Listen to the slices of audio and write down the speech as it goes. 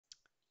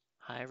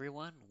Hi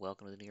everyone,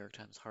 welcome to the New York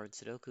Times Hard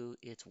Sudoku.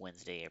 It's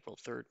Wednesday, April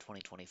 3rd,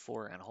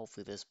 2024, and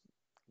hopefully this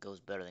goes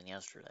better than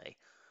yesterday,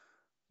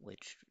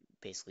 which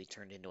basically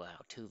turned into a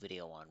how-to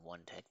video on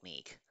one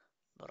technique,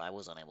 but I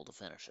was unable to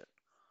finish it.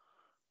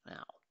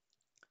 Now,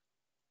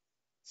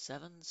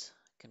 sevens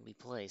can be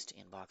placed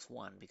in box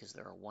 1 because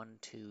there are 1,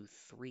 2,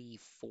 3,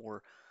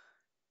 4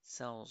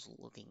 cells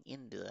looking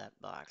into that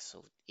box,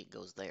 so it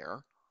goes there.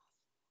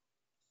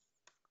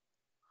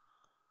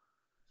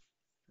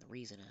 The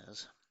reason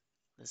is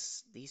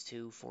these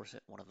two force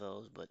one of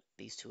those, but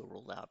these two are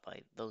ruled out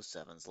by those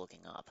sevens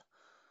looking up.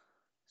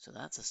 So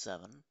that's a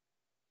 7.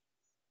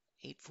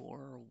 8,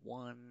 4,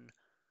 1,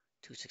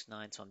 2, 6,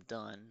 9, so I'm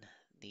done.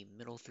 The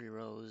middle three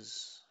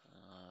rows,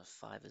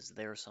 5 is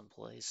there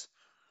someplace.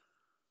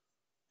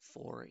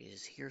 4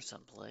 is here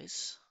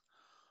someplace.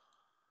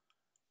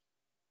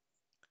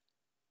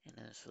 And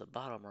then as for the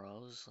bottom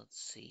rows, let's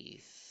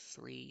see,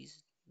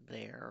 3's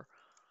there.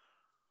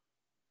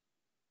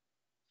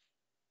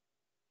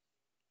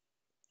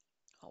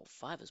 Oh,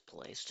 5 is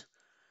placed.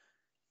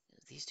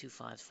 These two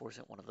 5s force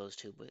at one of those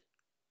two, but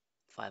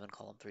 5 in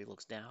column 3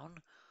 looks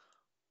down.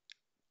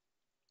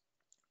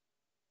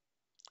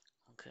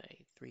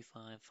 Okay, 3,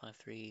 5, 5,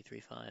 3, 3,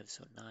 5,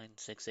 so 9,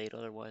 6, 8,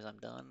 otherwise I'm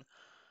done.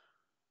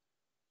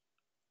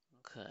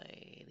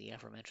 Okay, the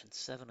aforementioned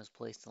 7 is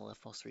placed in the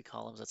leftmost 3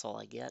 columns, that's all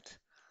I get.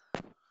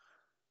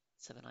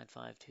 7, 9,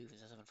 5, 2,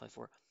 7, 5,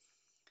 4.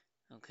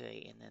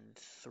 Okay, and then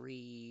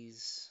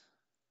 3s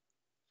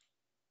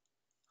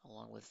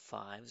along with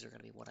 5s are going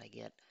to be what I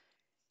get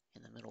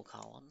in the middle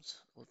columns.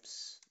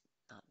 Whoops,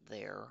 not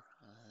there.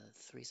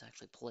 3's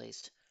actually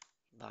placed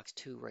in box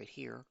 2 right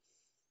here.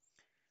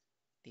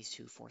 These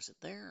two force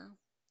it there.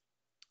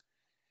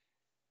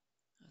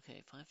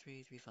 Okay, 5,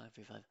 3, 3, 5,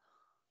 3, 5.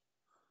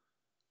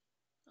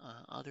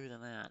 Other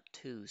than that,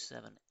 2,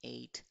 7,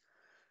 8,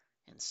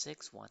 and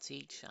 6 once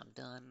each. I'm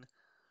done.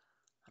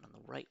 And on the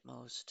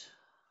rightmost,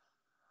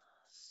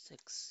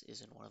 6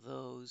 is in one of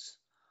those.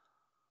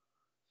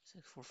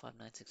 6, 4, 5,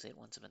 9, 6, 8,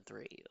 1, 7,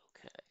 3. Okay.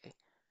 If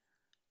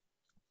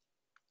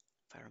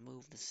I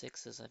remove the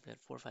 6's, I've got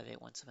 4, 5, 8,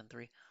 1, 7,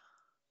 3.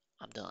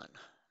 I'm done.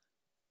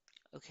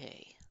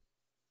 Okay.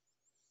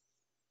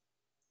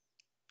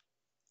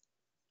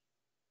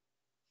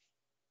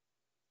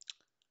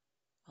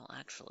 Well,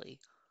 actually,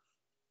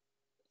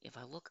 if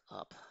I look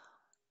up,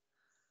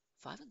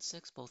 5 and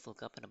 6 both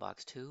look up into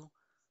box 2,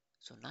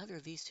 so neither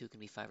of these two can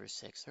be 5 or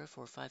 6.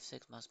 Therefore, 5,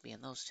 6 must be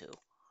in those two.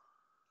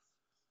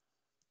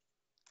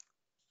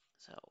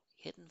 So,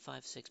 hidden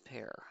 5, 6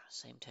 pair.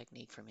 Same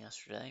technique from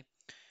yesterday.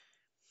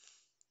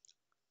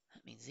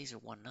 That means these are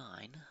 1,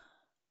 9.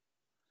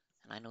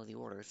 And I know the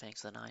order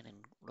thanks to the 9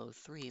 in row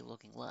 3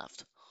 looking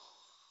left.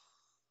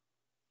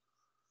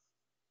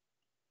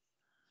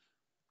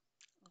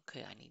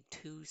 Okay, I need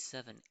 2,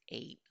 7,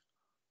 8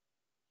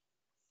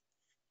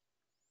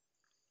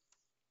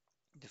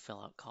 to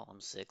fill out column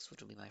 6,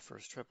 which will be my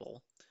first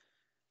triple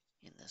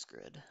in this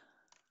grid.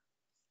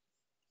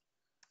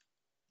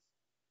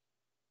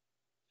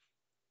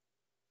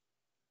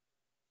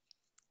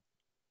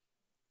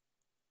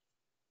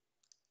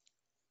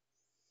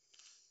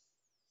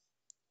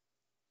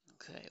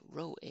 Okay,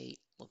 row 8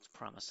 looks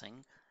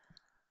promising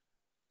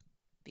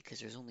because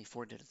there's only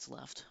 4 digits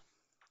left.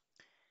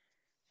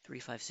 3,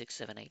 5, 6,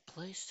 7, 8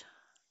 placed.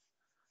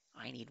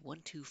 I need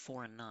 1, 2,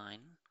 4, and 9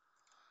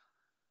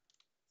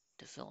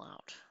 to fill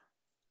out.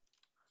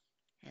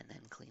 And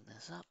then clean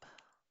this up.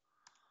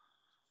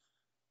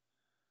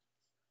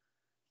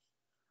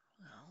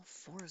 Well,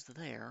 4 is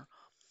there.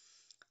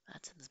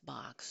 That's in this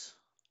box.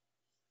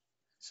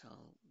 So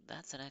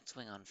that's an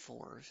X-wing on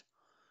 4s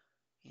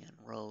in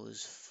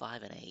rows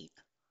 5 and 8.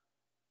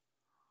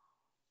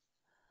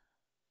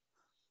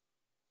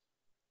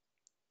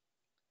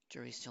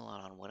 Jury's still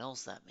out on what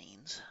else that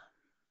means.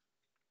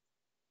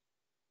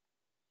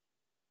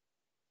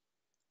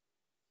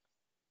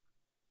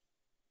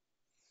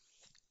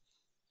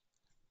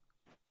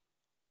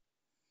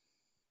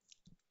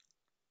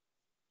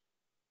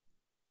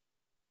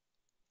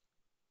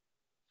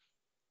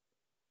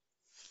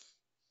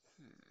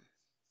 Hmm.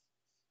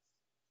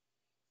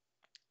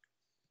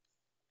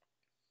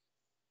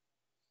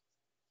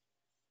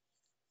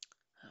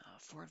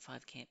 4 and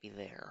 5 can't be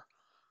there.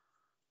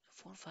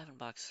 4 and 5 in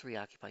box 3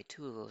 occupy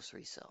 2 of those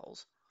 3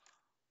 cells.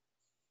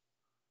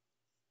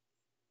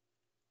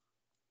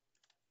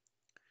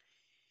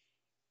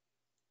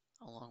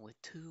 Along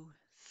with 2,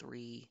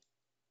 3,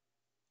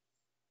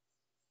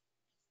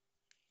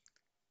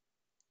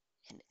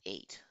 and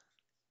 8.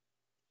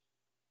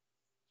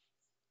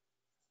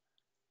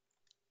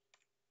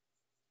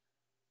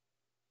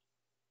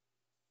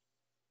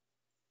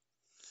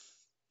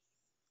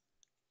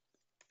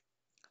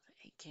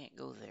 Eight can't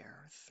go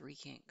there. 3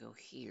 can't go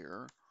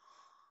here.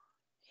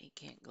 8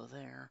 can't go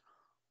there.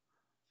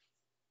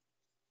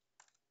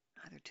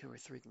 Neither 2 or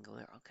 3 can go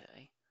there.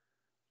 Okay.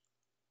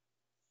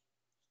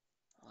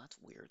 Well, that's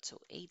weird.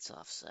 So 8's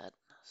offset.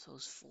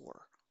 So's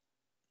 4.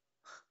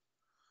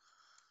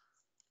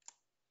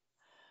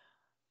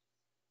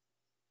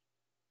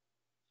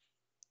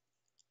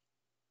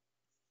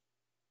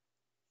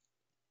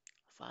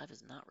 5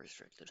 is not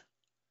restricted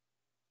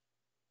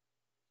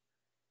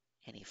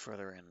any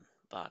further in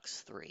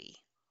box 3,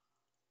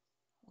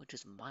 which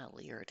is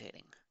mildly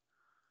irritating.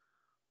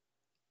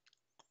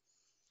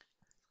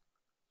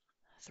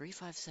 3,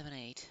 5, 7,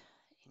 8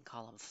 in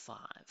column 5.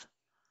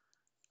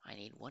 I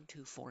need 1,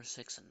 2, 4,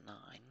 6, and 9.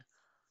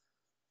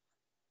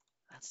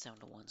 That's down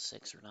to 1,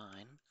 6, or 9.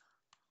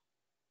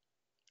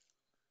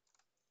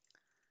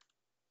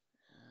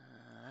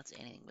 That's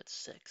anything but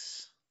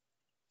 6.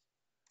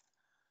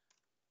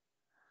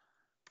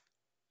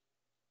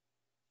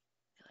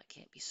 That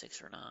can't be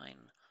 6 or 9.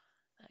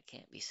 That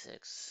can't be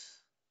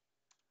 6.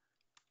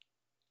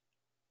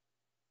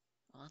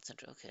 Well, that's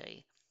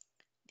okay.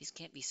 These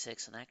can't be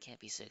 6, and that can't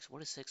be 6. Where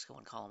does 6 go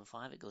in column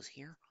 5? It goes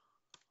here.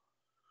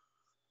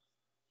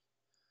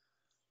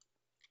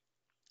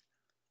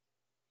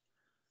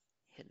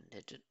 Hidden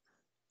digit.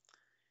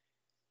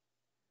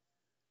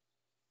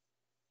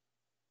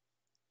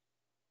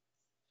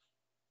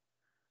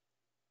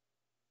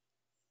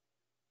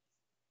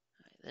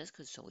 Right, this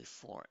could still be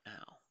 4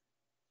 now.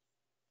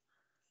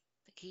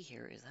 The key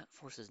here is that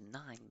forces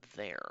 9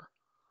 there.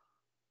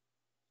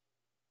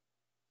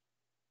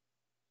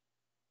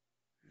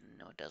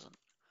 No, it doesn't.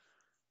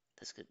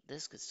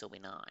 This could still be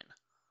 9.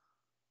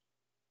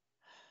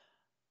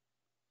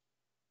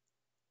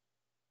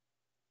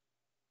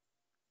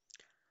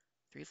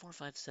 3, 4,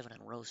 5, 7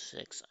 in row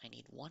 6. I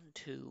need 1,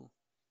 2,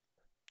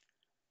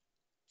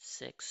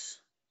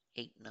 6,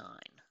 8, 9.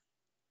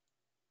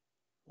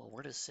 Well,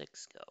 where does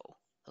 6 go?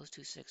 Those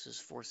two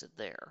 6s force it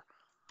there.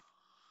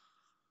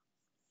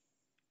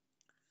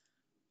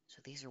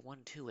 So these are 1,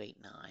 2, 8,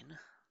 9.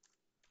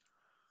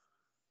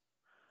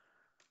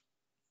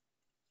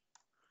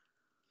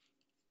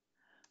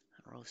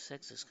 And row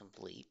 6 is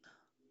complete.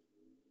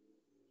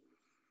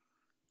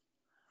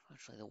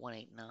 Actually, the 1,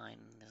 8, 9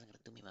 isn't going to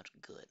do me much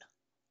good.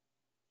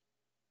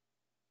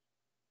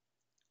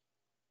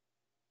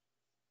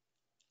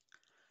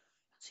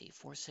 Let's see,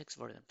 4, 6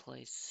 have already been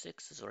placed.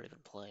 6 has already been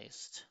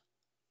placed.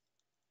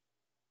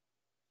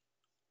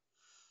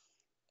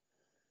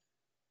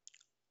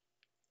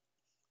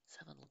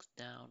 Seven looks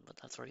down, but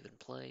that's already been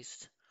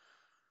placed.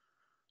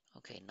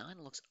 Okay, 9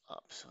 looks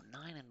up, so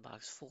 9 in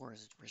box 4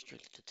 is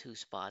restricted to 2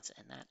 spots,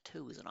 and that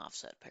 2 is an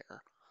offset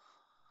pair.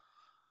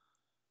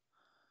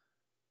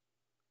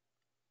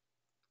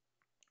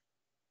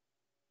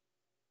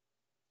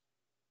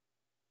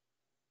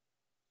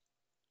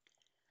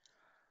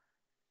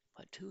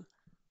 But 2,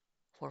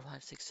 4,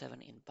 5, 6,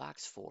 7 in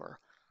box 4,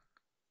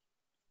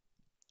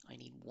 I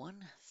need 1,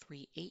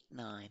 3, 8,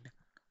 9,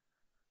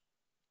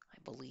 I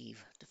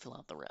believe, to fill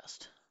out the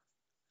rest.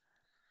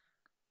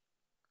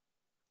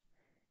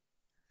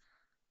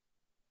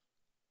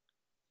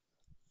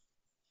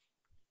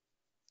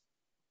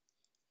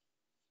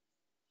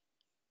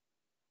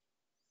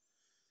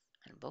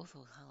 And both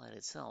those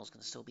highlighted cells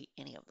can still be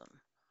any of them.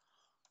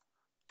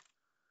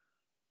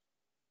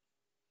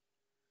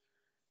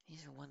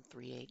 These are 1,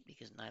 3, 8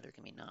 because neither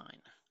can be 9.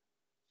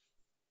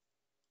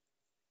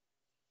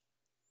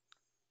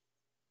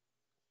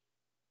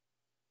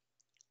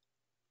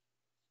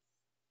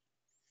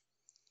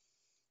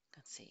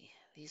 Let's see,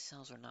 these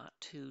cells are not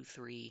 2,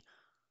 3,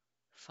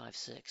 5,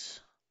 6.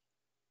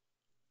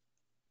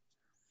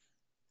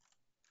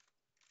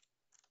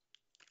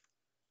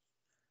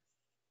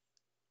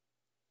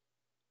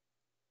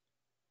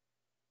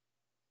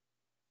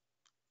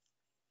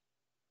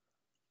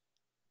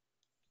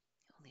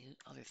 The only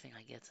other thing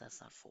I get is that's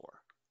not 4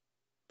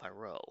 by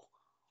row.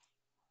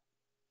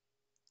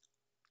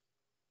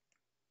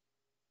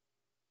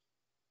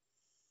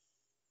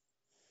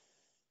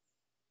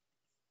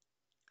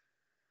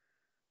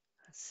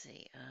 Let's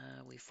see,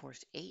 we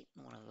forced 8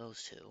 in one of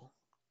those two.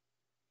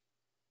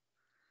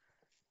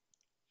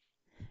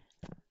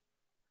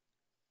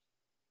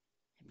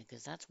 And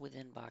because that's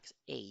within box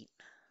 8,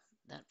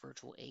 that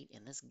virtual 8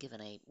 and this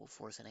given 8 will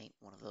force an 8 in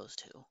one of those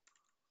two.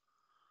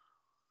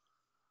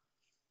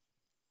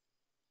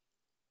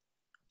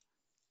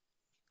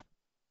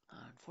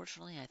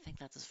 Unfortunately, I think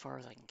that's as far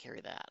as I can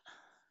carry that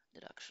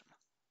deduction.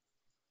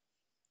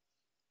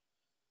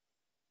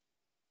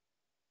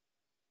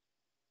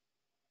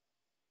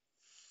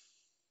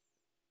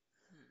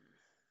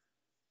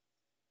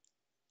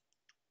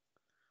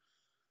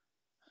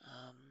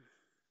 I'm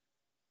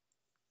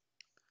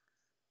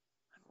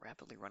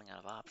rapidly running out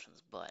of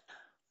options, but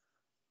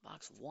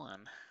box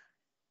 1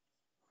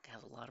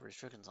 has a lot of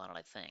restrictions on it,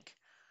 I think.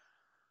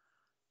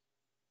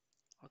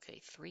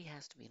 Okay, 3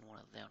 has to be in one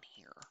of down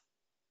here.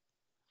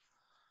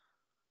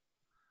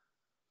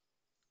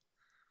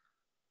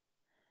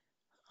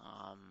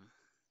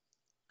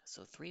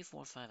 So 3,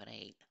 4, 5, and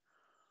 8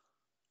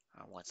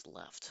 are what's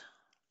left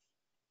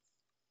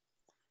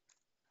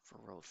for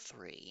row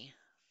 3.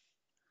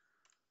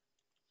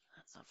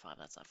 That's not 5,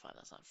 that's not 5,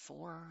 that's not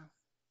 4.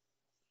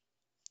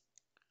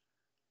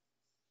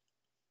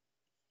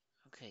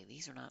 Okay,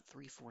 these are not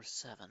 3, 4,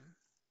 7.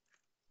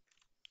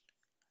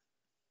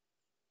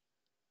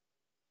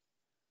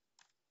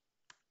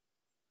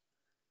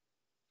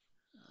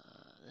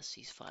 this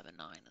sees 5 and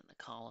 9 in the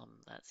column.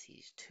 That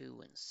sees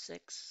 2 and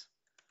 6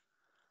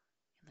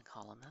 in the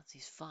column. That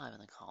sees 5 in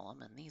the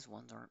column. And these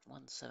ones aren't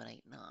 1, 7,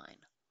 8, 9.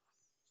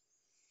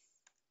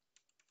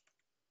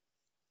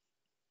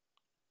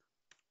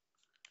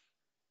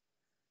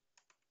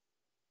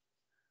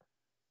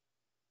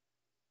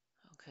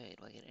 Okay,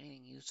 do I get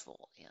anything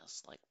useful?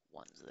 Yes, like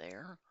 1's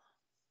there.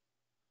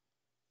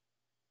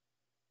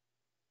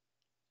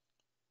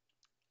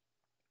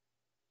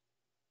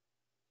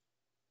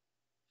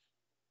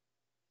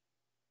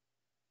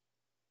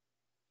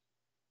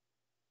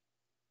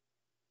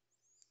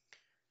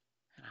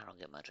 And I don't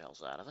get much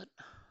else out of it.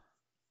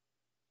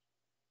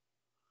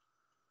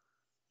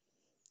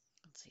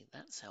 Let's see,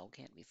 that cell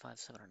can't be 5,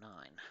 7, or 9.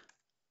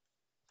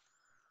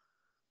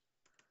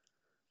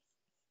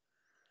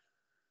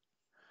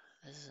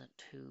 This isn't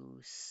 2,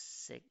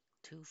 6,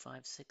 2,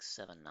 5, 6,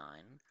 7, 9. 1,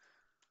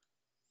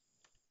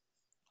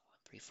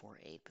 3, 4,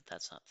 8, but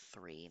that's not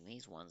 3. And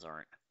these ones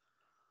aren't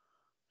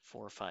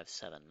 4, 5,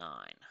 7, 9.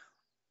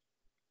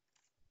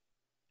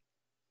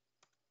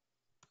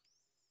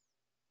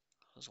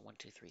 Those are 1,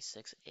 2, 3,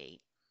 6,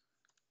 8.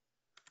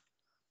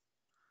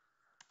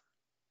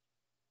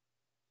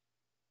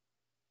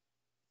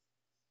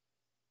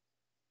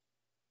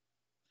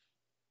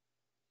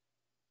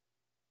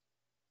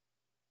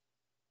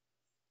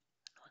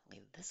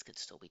 Maybe this could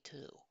still be 2.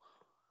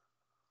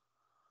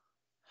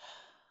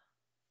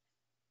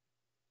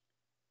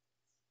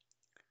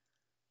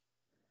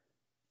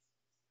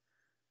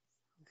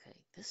 Okay,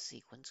 this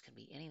sequence can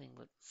be anything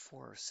but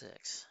 4 or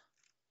 6.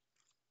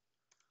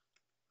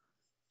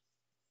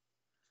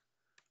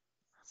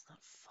 That's not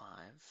 5.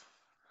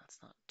 That's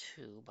not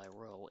 2 by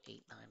row,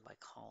 8, 9 by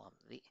column.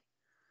 Okay,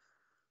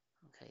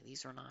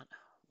 these are not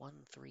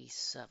 1, 3,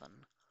 7,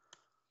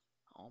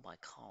 all by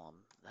column.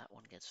 That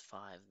one gets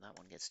 5, that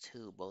one gets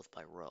 2, both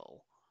by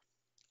row.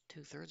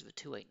 2/3 of a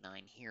 2, 8,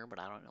 9 here, but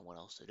I don't know what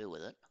else to do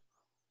with it.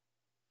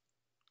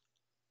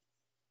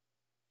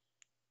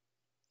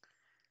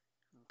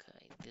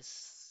 Okay, this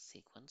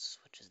sequence,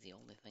 which is the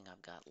only thing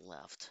I've got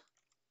left.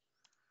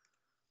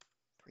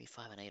 3,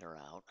 5, and 8 are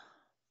out.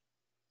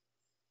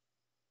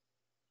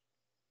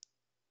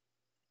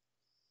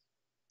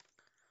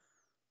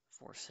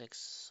 4,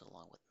 6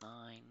 along with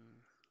 9.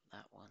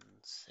 That one,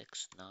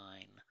 6,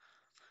 9.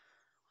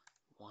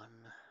 1,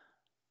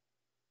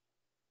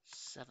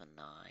 7,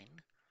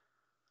 9.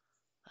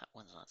 That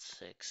one's not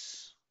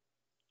 6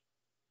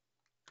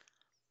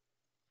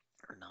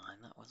 or 9.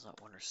 That one's not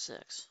 1 or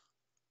 6.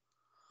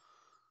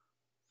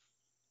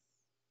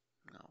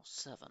 No,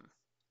 7.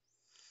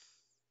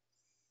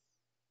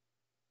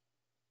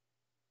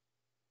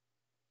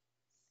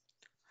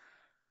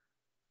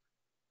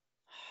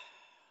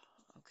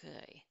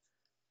 Okay,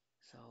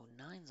 so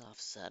 9's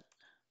offset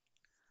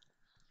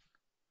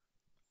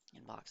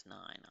in box 9.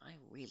 I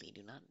really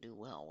do not do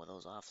well with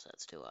those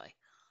offsets, do I?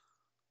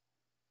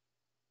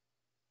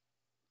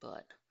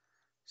 But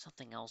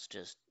something else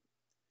just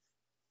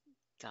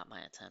got my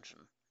attention.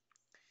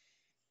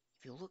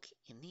 If you look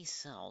in these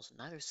cells,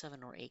 neither 7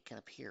 nor 8 can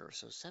appear,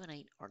 so 7,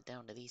 8 are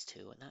down to these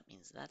two, and that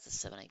means that's a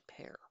 7, 8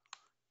 pair.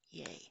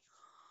 Yay.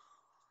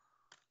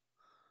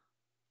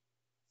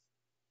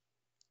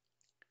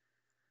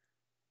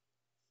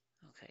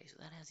 Okay, so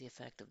that has the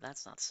effect of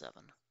that's not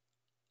 7.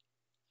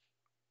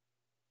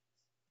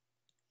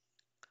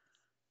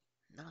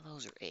 None of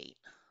those are 8.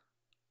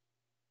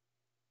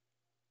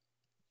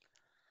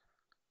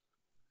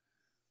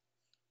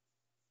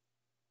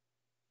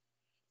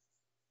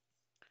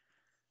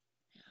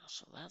 Yeah,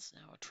 so that's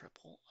now a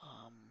triple.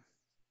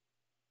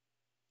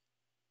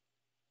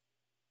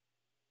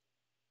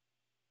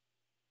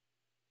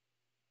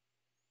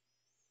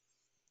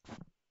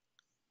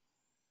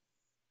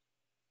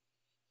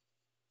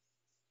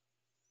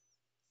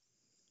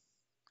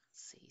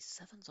 Let's see,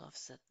 7's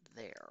offset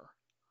there.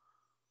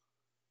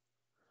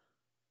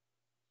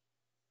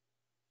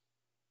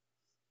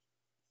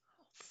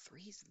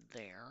 3's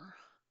there.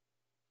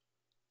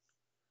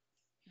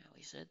 Yeah,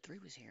 we said 3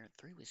 was here and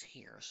 3 was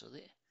here, so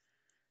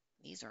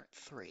these aren't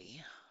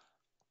 3.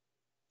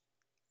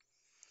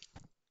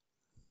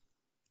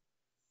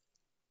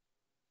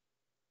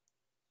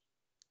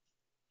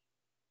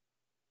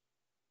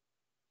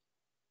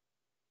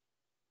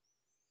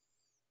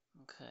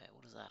 Okay,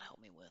 what does that help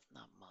me with?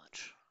 Not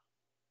much.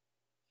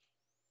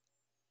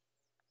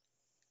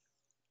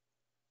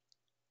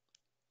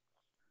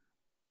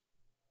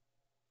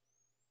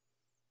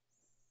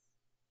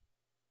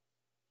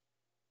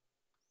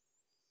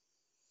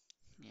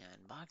 Yeah,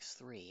 in box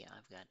 3,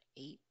 I've got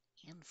 8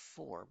 and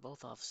 4,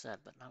 both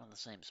offset, but not on the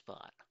same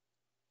spot.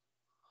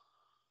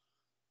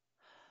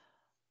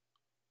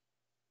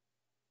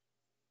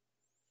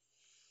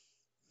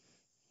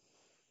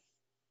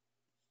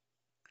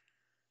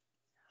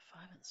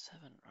 Five and 7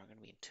 are going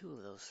to be 2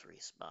 of those 3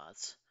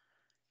 spots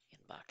in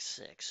box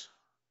 6.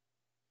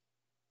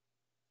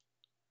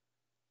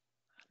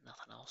 Got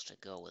nothing else to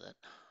go with it.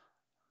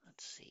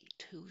 Let's see,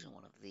 2's in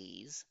one of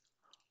these.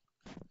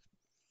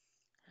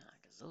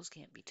 Because those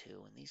can't be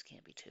 2 and these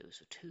can't be 2,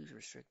 so 2's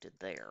restricted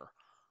there.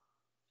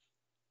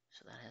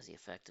 So that has the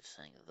effect of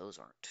saying that those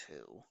aren't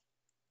 2.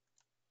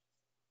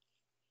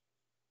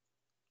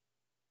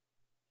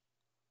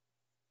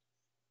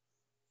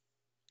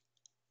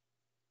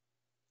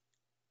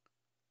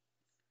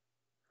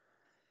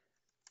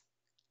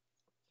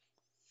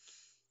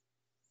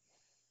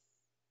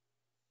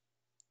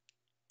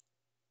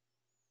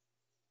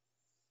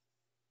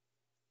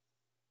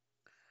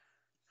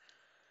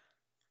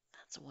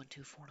 That's a 1,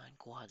 2, 4, 9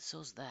 quad.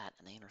 So's that,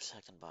 and they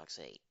intersect in box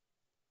 8.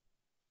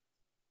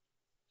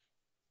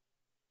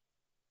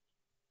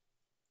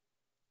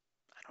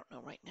 I don't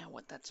know right now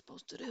what that's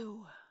supposed to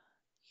do,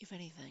 if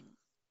anything.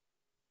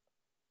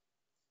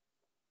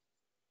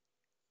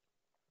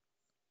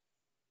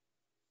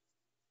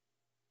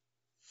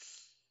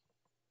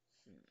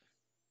 Hmm.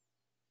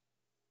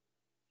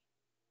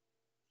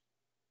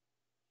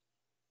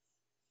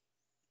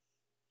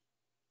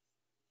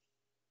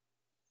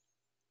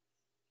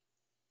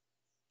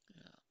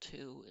 Yeah,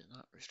 2 is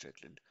not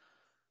restricted.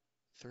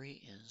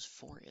 3 is,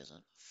 4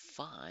 isn't.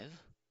 5.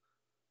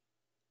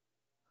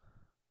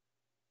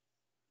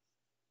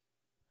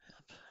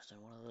 Yep, so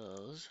one of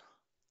those.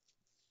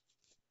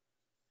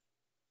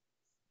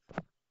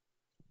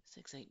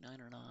 6, 8,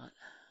 9 or not.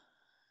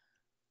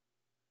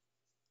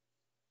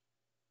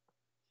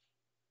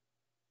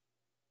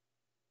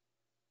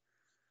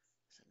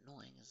 What's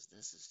annoying is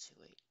this is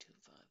 2, 8, 2,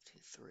 5, 2,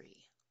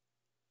 3.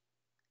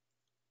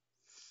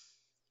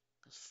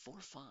 Because 4,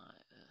 5.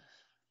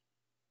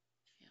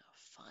 Yeah,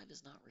 5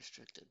 is not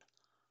restricted.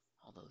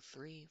 Although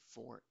 3,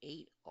 4,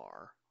 8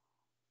 are.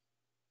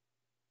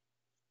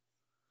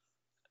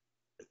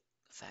 The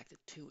fact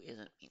that 2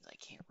 isn't means I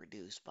can't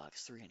reduce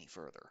box 3 any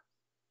further.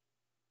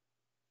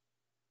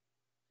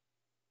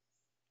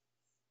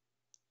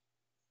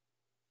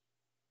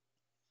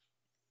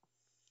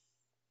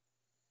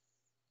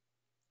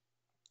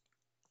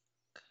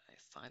 Okay,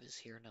 5 is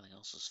here, nothing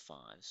else is 5.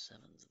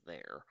 7's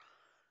there.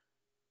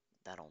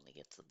 That only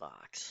gets the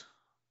box.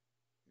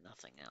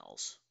 Nothing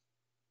else.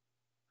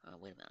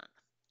 Wait a minute.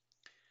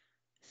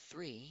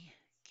 3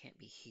 can't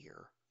be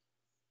here,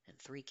 and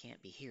 3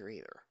 can't be here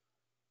either.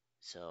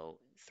 So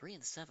 3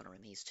 and 7 are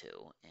in these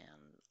two, and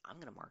I'm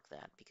going to mark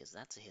that because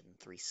that's a hidden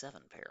 3-7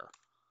 pair.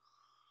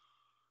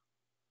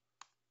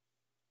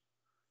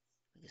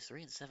 Because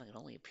 3 and 7 can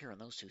only appear in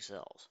those two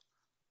cells.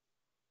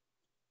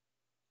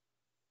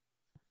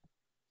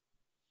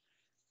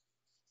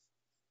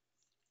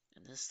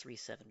 And this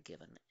 3-7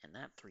 given, and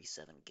that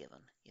 3-7 given,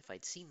 if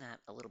I'd seen that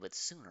a little bit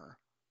sooner,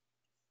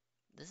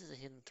 this is a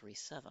hidden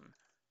 3-7.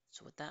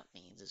 So what that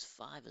means is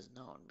 5 is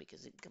known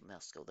because it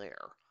must go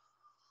there.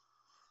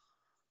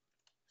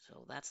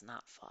 So that's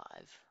not 5.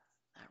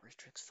 That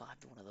restricts 5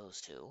 to one of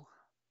those two.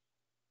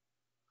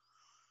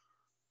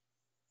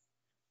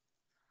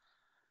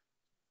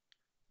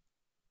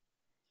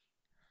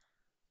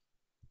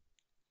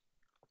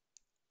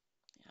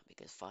 Yeah,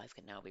 because 5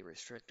 can now be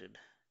restricted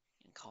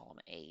in column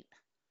 8,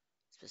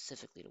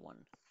 specifically to one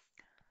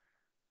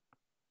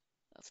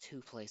of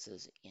 2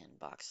 places in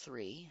box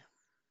 3.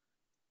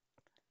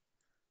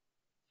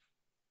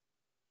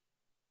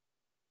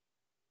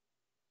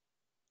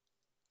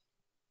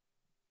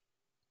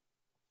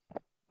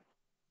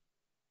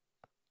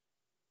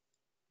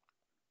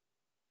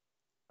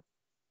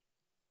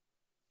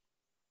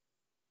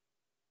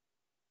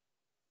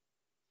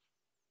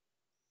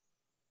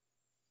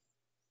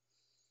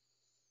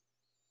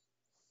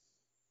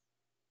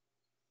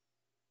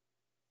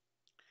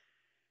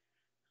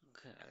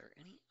 Okay, are there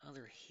any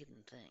other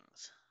hidden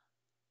things?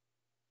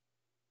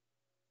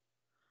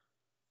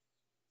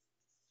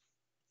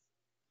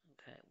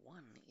 Okay,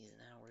 1 is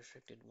now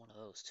restricted one of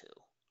those two.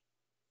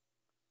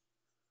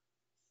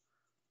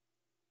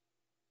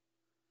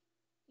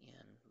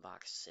 In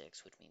box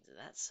 6, which means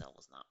that cell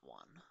is not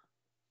 1.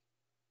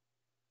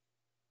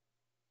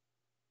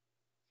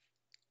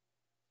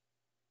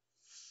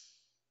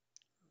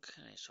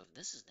 Okay, so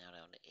this is now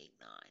down to 8,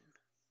 9.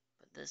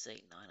 But this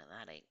 8, 9 and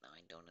that 8, 9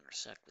 don't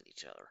intersect with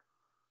each other.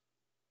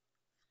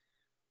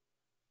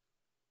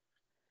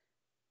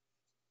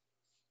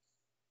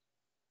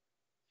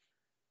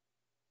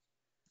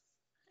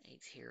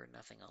 8's here,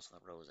 nothing else in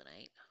the row is an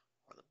 8.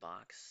 Or the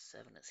box,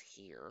 7 is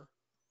here.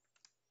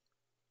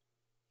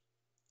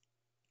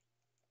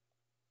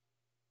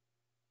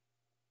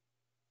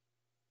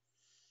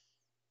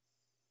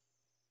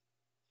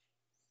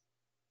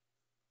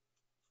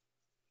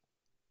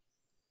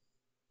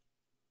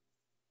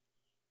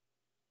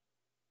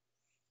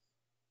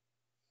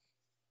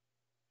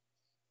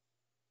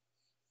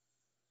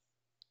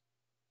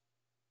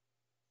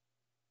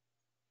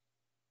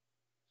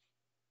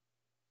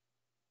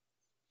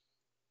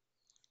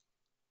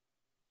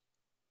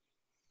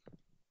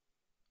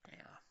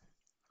 Yeah,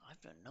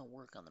 I've done no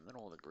work on the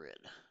middle of the grid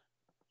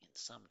in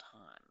some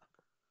time,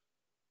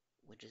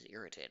 which is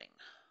irritating.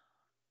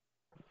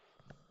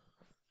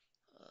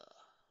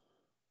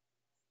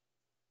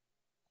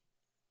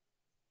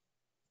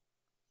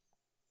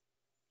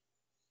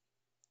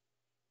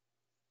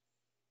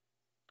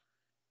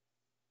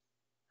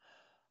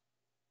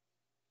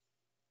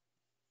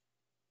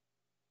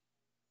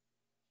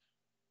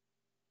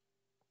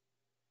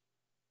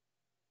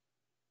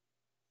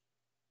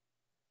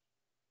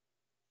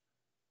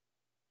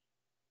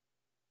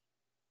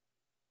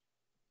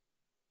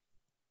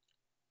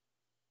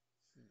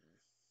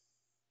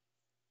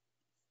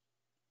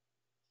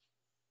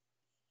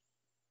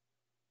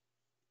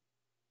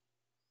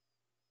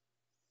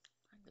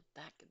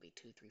 that could be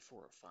 2, 3, 4,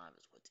 or 5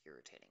 is what's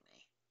irritating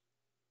me.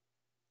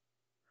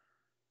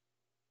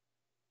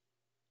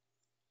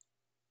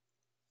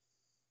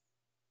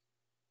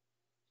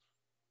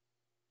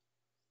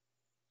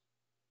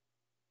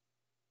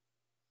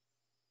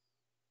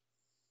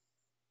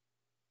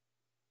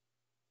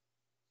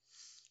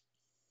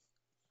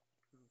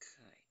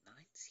 Okay,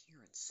 9's here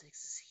and 6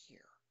 is here.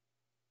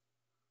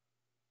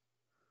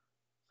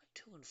 My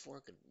 2 and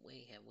 4 could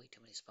have way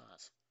too many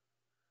spots.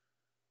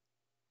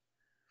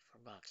 For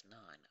box 9,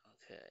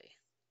 okay.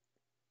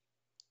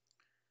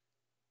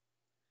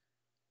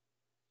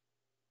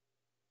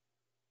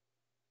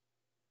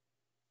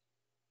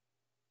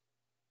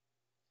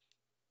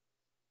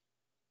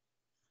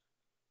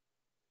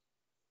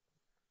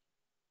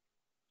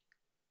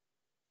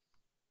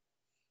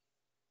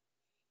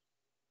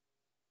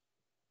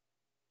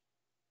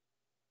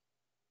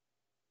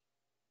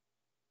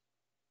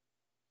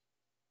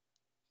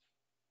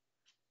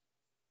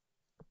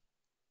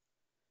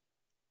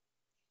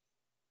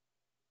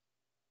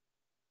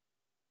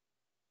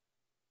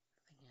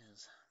 Thing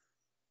is,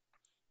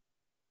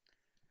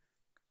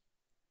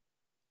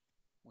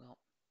 well,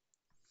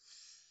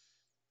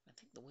 I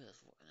think the way this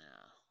works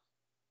now,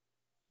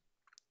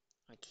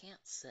 I can't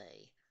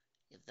say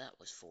if that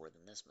was 4,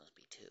 then this must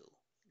be 2,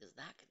 because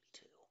that could be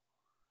 2.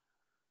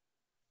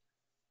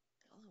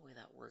 The only way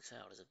that works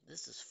out is if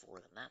this is 4,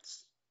 then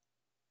that's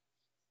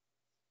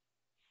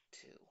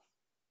 2.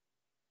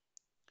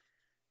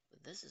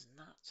 But this is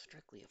not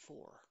strictly a 4.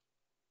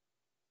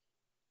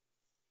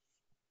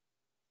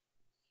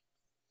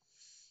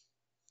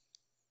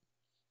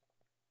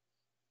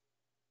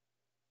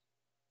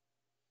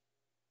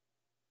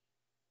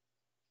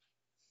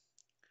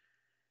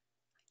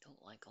 I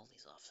don't like all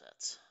these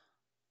offsets.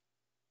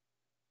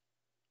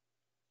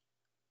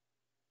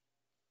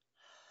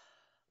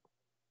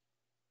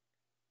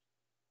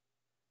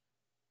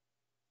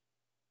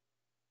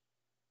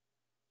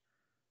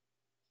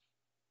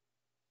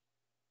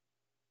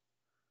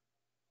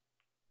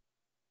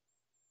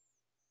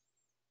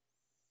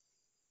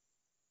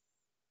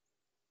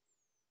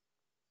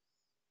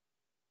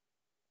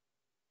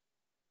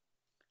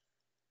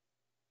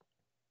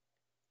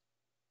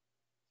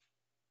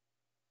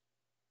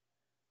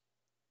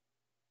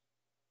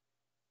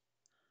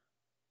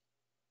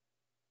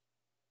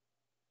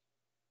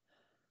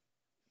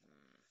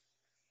 Hmm.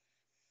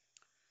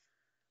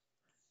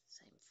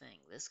 Same thing.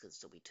 This could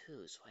still be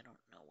 2, so I don't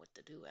know what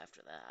to do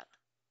after that.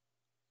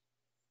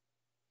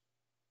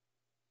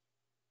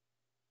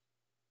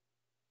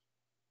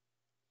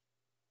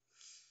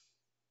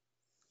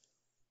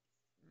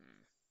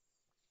 Hmm.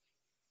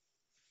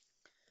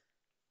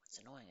 What's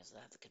annoying is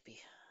that it could be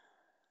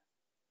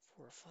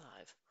 4 or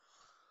 5.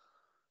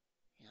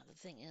 Yeah, the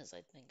thing is,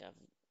 I think I've...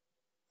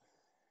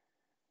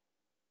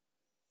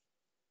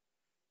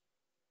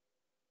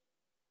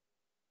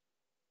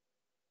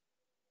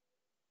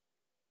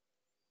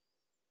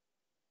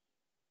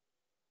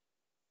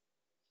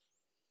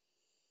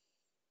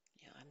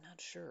 Yeah, I'm not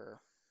sure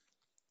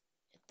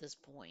at this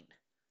point.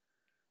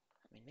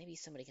 I mean, maybe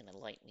somebody can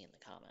enlighten me in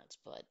the comments,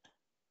 but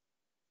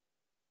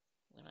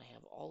when I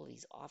have all of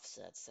these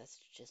offsets, that's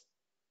just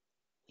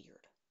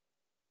weird.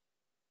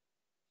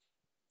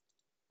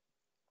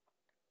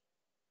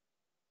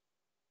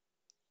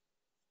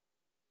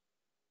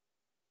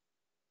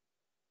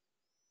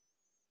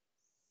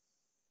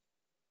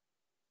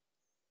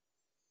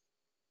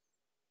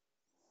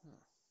 Hmm.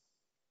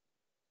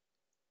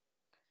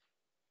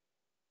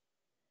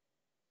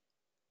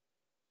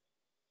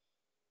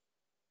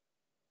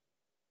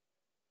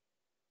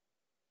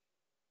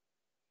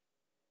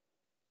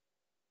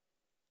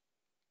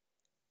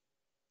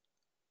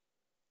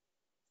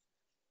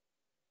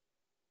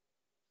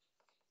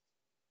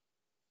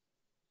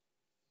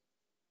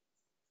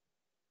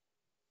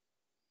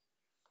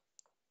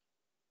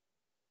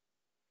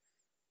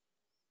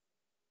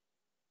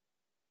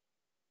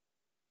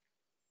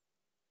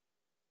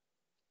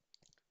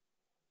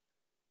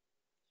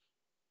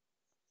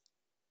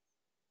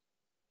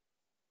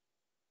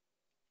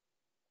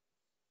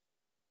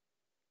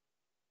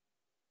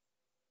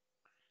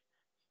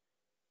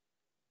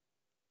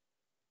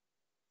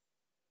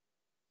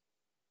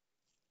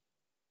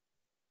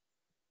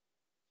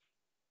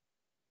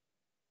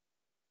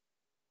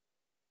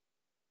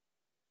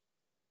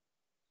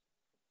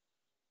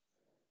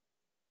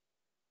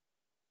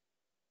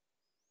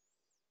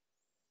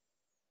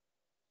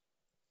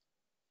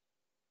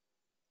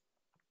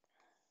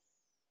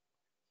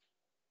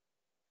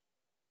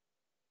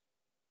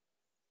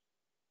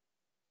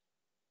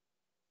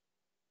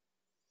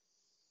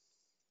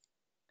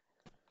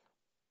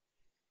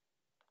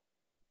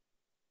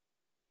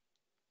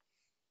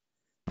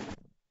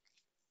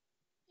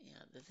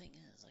 Yeah, the thing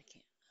is, I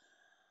can't...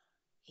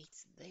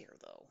 8's there,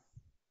 though.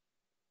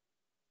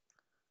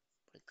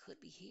 But it could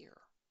be here.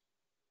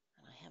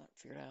 And I haven't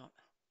figured out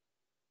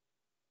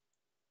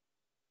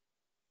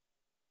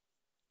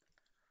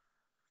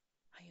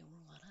how you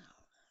rule that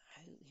out.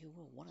 How you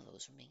rule one of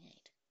those from being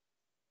 8.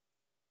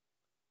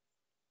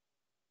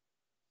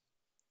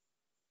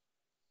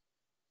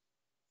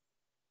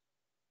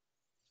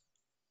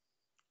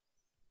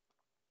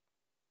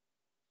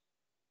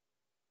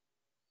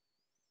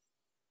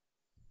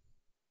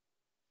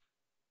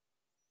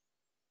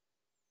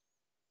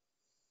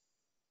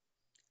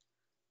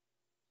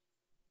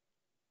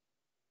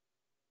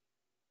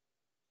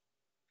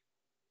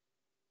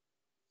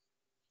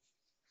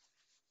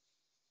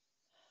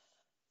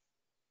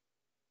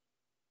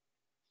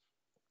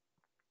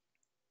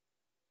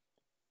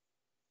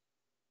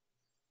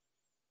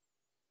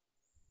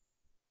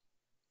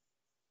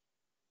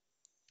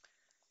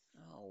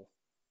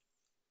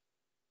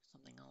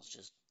 else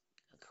just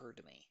occurred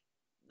to me.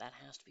 That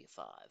has to be a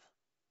 5.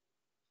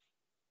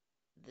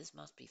 This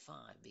must be 5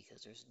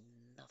 because there's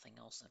nothing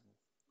else in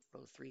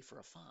row 3 for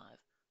a 5.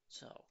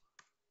 So,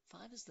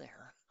 5 is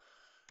there.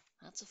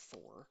 That's a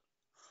 4.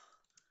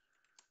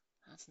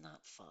 That's not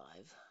 5.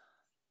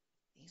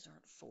 These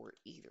aren't 4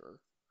 either.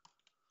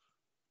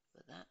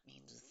 But that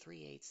means a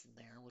 3/8 in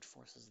there, which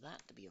forces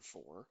that to be a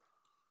 4.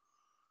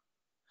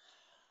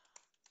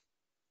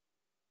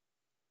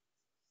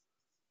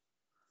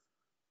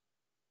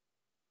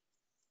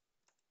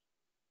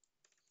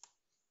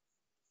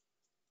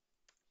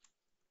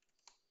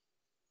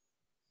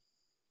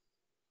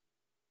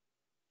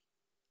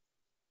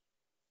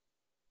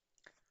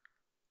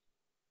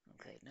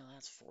 Okay, now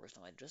that's forced.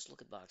 Now I just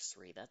look at box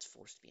 3. That's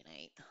forced to be an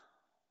 8.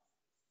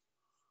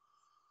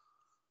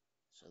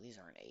 So these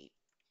aren't 8.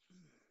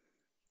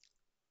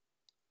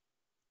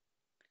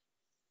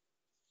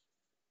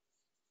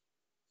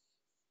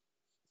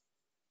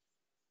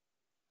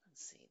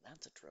 Let's see,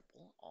 that's a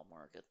triple. I'll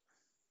mark it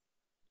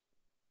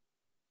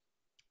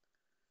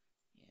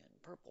in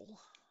purple.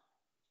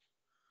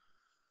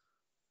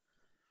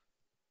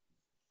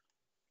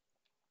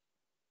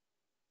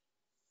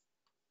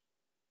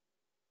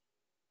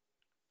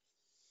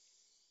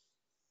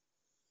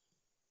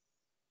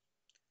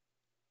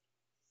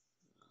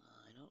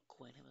 I don't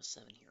quite have a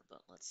 7 here,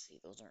 but let's see.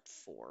 Those aren't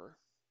 4.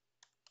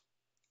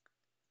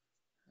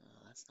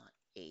 That's not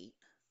 8.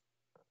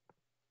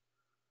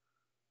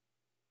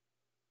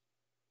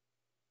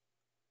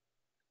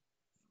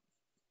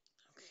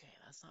 Okay,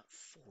 that's not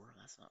 4.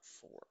 That's not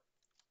 4.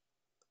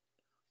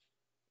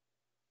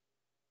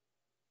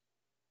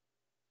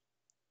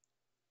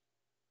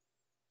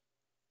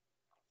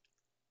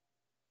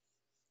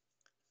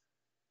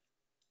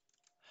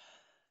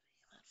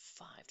 That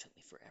 5 took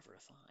me forever to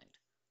find.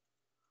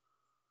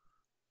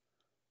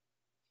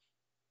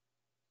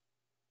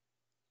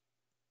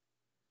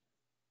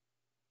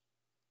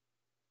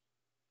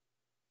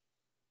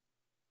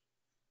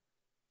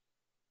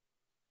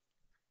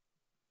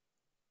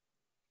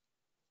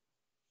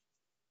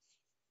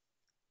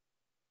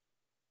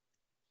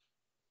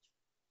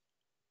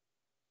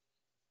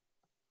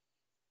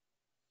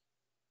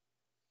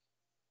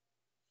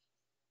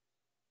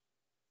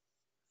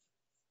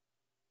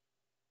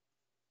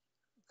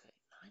 Okay,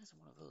 9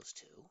 isn't one of those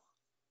two.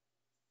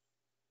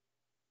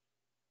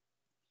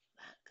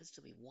 That could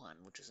still be 1,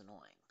 which is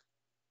annoying.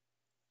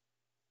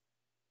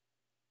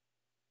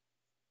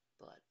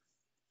 But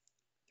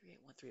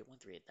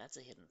 38138, that's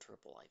a hidden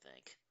triple, I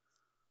think.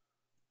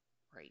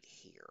 Right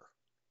here.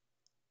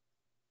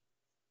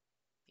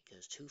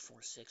 Because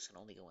 246 can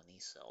only go in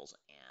these cells,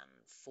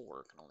 and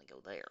 4 can only go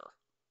there.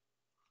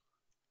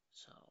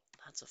 So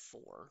that's a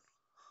 4.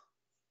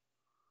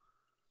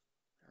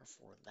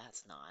 Therefore,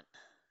 that's not,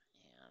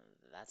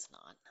 and that's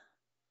not.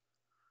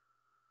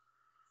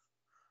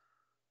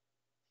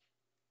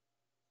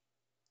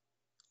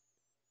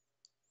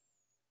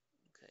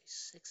 Okay,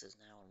 6 is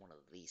now in one of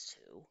these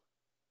two.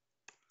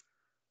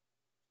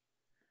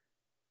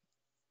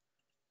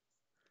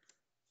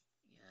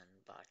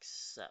 And box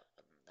 7,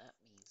 that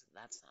means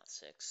that's not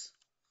 6.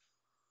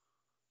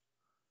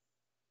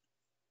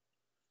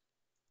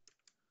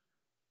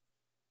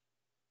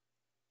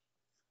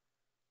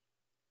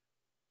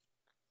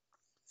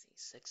 Let's see,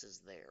 6 is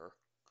there.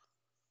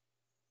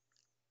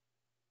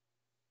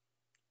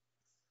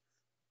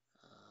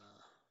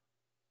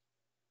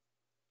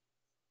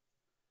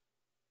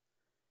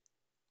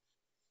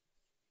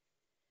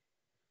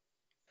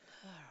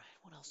 Alright,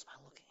 what else am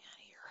I looking at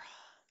here?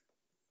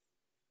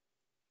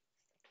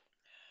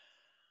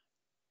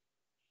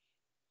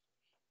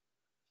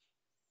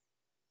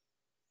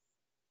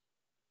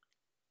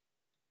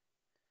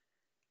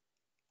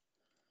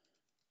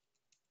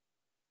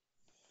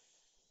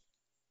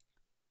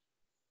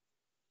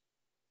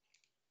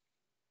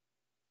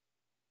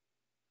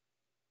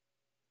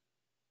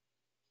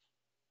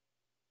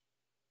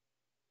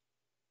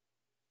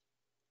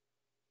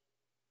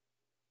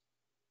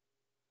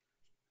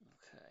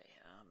 Okay,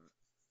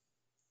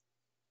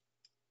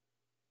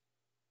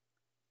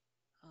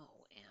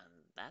 oh, and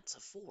that's a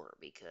 4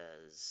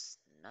 because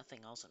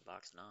nothing else in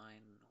box 9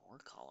 or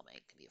column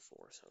 8 can be a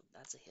 4, so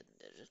that's a hidden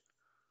digit.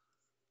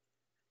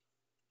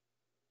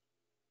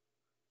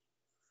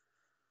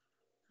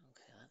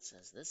 Okay, that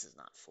says this is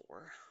not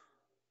 4.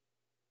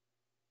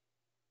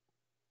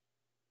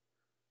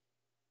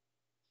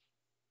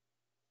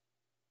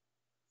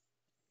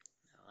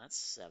 Now that's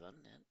 7, and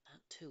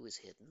that 2 is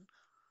hidden.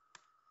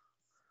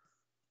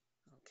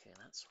 Okay,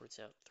 that sorts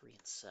out 3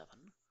 and 7.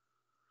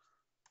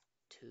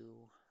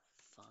 2,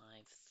 5,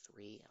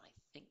 3, and I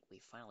think we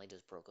finally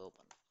just broke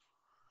open.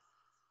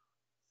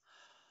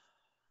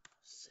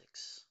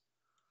 6,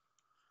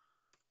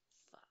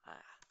 5,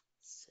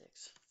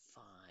 6,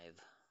 5,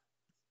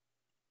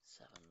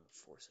 7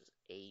 forces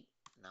 8,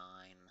 9,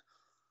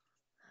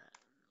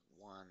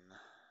 1.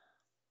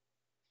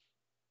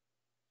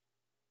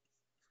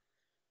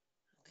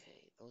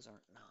 Okay, those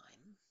aren't 9.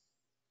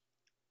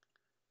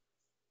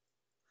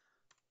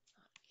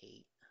 Not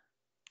 8,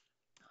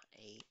 not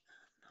 8,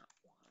 not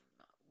 1.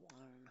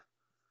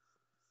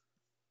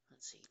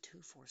 let's see, 2,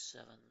 4,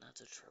 7,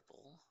 that's a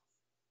triple.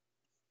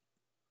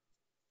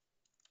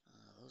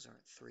 Those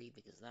aren't 3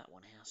 because that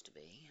one has to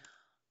be.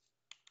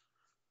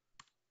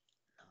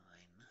 9.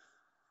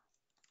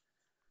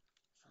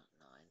 It's not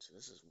 9, so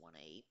this is 1,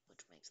 8, which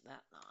makes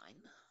that 9.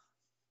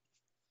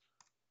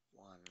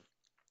 1,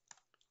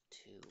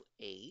 2,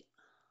 8.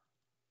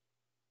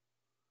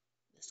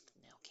 This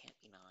now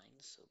can't be 9,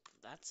 so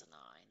that's a 9.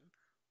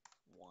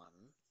 1. Let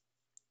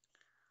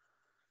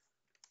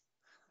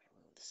me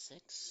remove the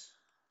 6.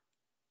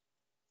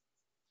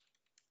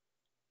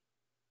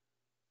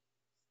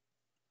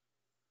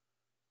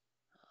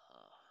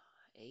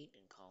 8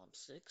 in column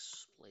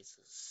 6,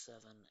 places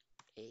 7,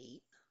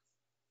 8.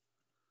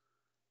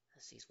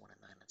 This sees 1 and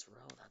 9, that's a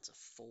row, that's a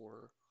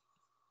 4.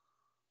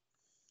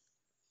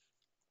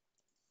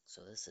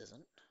 So this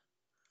isn't.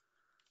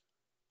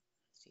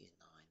 Sees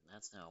 9,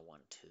 that's now 1,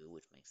 2,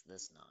 which makes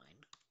this 9.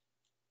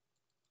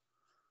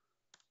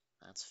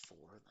 That's 4,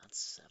 that's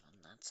 7,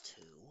 that's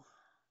 2.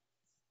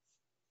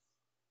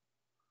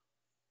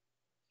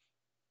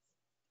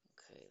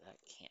 Okay, that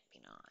can't be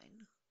 9.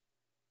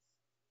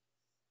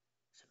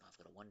 So now I've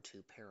got a 1,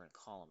 2 pair in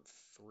column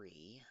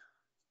 3.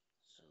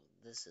 So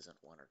this isn't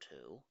 1 or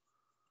 2.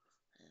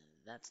 And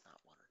that's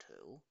not 1 or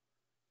 2.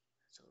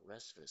 So the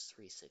rest of it is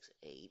 3, 6,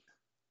 8.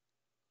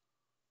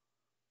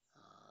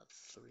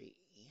 3.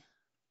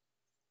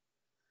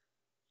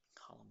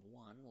 Column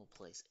 1 will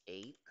place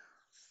 8,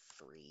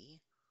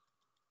 3,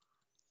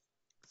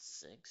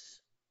 6,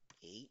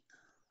 8,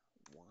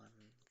 1,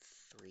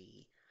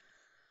 3,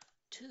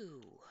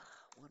 2.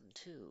 1,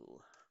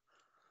 2.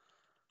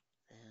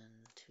 Then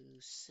 2,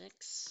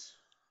 6.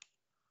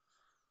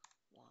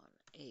 1,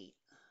 8.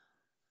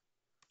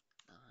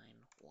 9,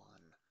 1,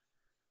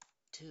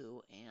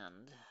 2.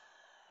 And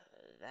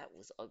that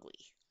was ugly.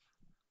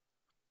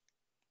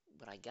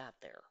 But I got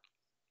there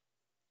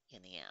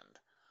in the end.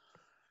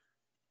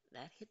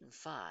 That hidden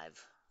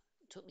 5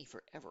 took me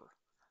forever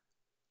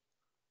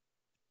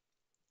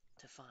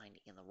to find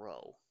in the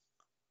row.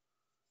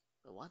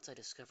 But once I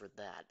discovered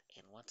that,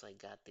 and once I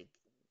got the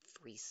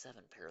 3,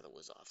 7 pair that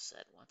was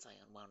offset, once I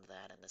unwound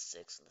that and the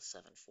 6 and the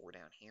 7, 4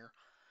 down here,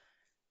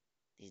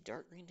 these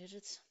dark green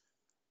digits,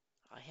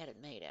 I had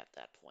it made at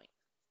that point.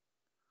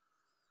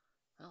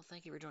 Well,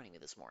 thank you for joining me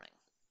this morning.